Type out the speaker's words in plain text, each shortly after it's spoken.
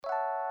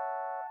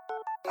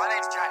My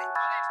name's Johnny.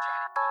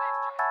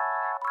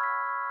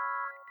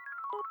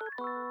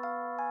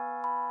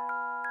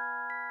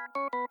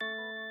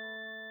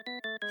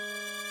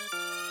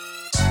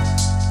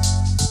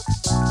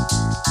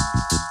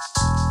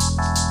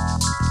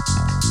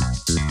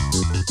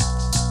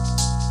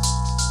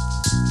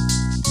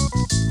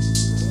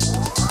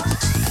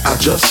 I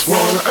just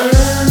wanna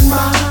earn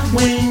my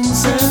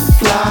wings and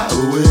fly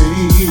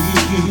away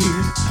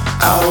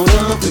out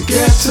of the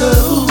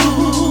ghetto.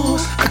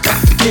 I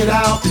got to get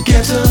out the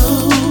ghetto.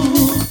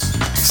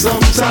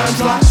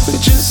 Sometimes life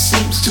it just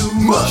seems too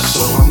much,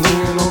 so I'm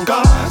leaning on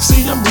God.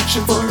 See, I'm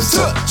reaching for His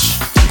touch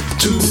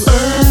to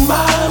earn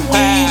my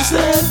wings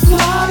and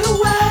fly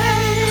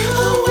away,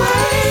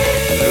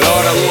 away.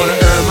 Lord, I wanna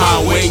earn my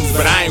wings,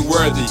 but I ain't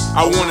worthy.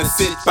 I wanna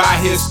sit by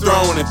His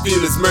throne and feel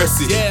His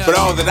mercy. But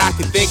all that I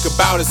can think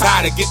about is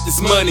how to get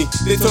this money.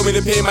 They told me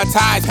to pay my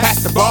tithes,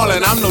 pass the ball,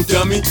 and I'm no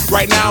dummy.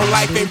 Right now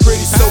life ain't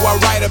pretty, so I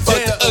write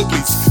about the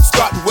uglies.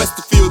 Scott and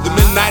Westerfield, the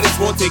midnighters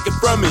won't take it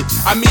from me.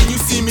 I mean, you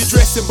see me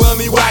dressing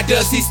bummy, why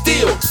does he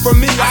steal?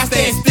 From me, I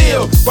stand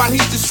still, while he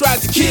just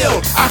tries to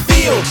kill. I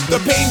feel the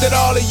pain that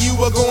all of you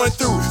are going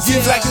through.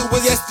 Seems like it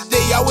was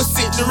yesterday, I was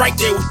sitting right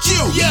there with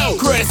you.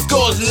 Credit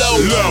scores low,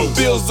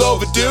 bills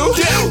overdue,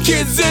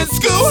 kids in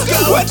school,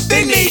 what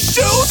they need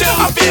shoes.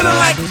 I'm feeling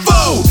like a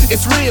fool,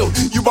 it's real.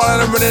 You ballin',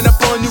 I'm running up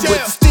on you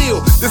with the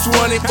steel. This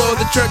one ain't for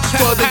the church,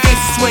 for the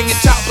gangsters swinging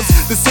choppers,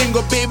 the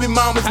single baby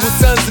mamas with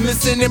sons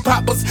missing their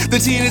papas, the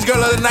teenage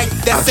girl of the night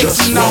that's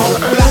section on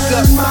block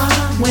up. My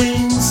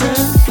wings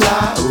and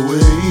fly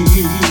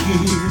away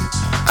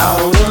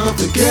out of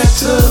the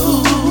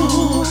ghetto.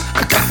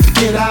 I got to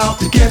get out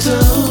the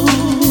ghetto.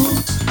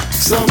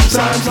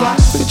 Sometimes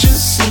life it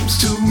just seems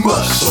too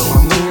much, so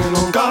I'm leaning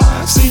on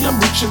God. See, I'm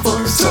reaching for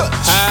His touch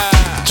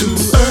to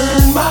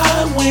earn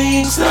my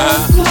wings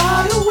and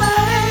fly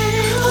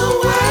away,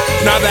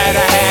 away. Now that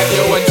I have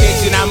your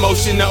attention, I'm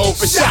motion to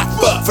open shop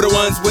up for the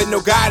ones with no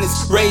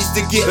guidance, raised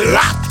to get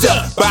locked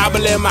up.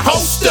 Bible in my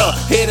holster,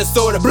 here to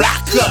sort of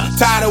block up.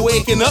 Tired of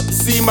waking up to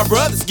see my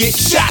brothers get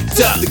shot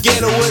up. The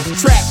ghetto is a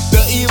trap,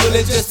 the evil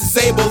is just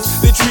disabled.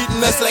 They're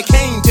treating us like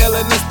Cain,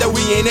 telling us that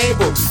we ain't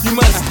able. You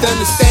must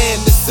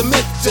understand, this a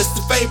myth, just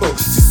a fable.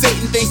 See,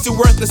 Satan thinks you're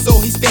worthless, so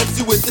he stamps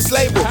you with this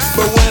label.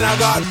 But when our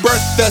God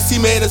birthed us, He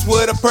made us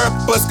with a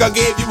purpose. God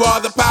gave you all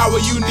the power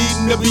you need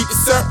to beat the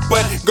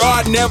serpent.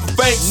 God never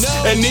faints,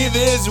 and neither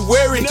is He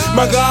weary.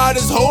 My God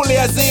is holy.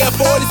 Isaiah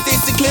 40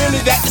 states it clearly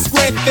that the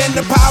strength and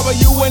the power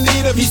you in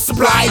need of, He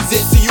supplies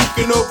it, so you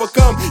can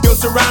overcome your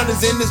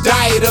surroundings in this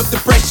diet of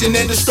depression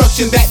and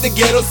destruction that the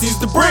ghetto seems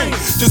to bring.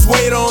 Just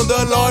wait on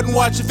the Lord and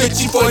watch Him fit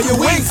you for your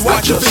wings.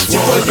 Watch Him fit you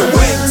for your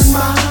wings.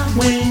 My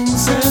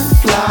wings and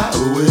fly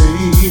away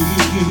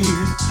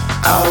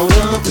out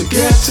of the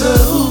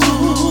ghetto.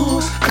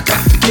 I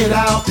got to get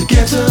out the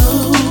ghetto.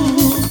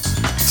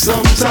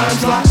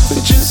 Sometimes life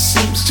it just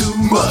seems too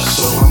much,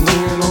 so I'm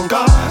leaning on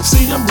God.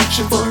 See, I'm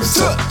reaching for His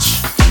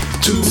touch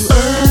to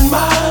earn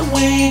my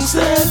wings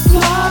and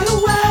fly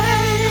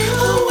away,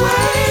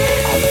 away.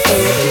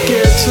 Out of the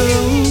ghetto,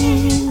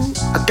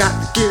 I got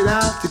to get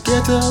out the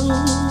ghetto.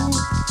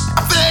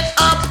 I'm fed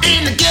up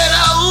in the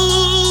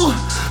ghetto.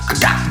 I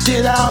got to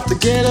get out the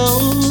ghetto.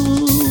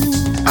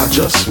 I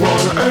just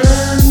wanna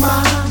earn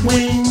my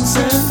wings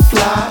and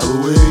fly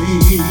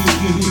away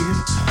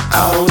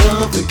out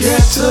of the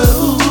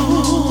ghetto.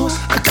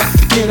 I got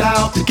to get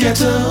out the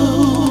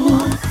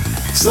ghetto.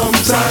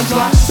 Sometimes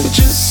life it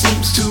just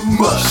seems too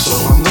much, so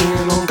I'm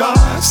leaning on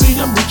God. See,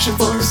 I'm reaching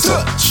for His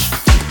touch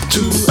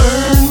to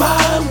earn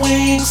my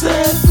wings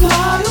and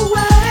fly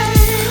away.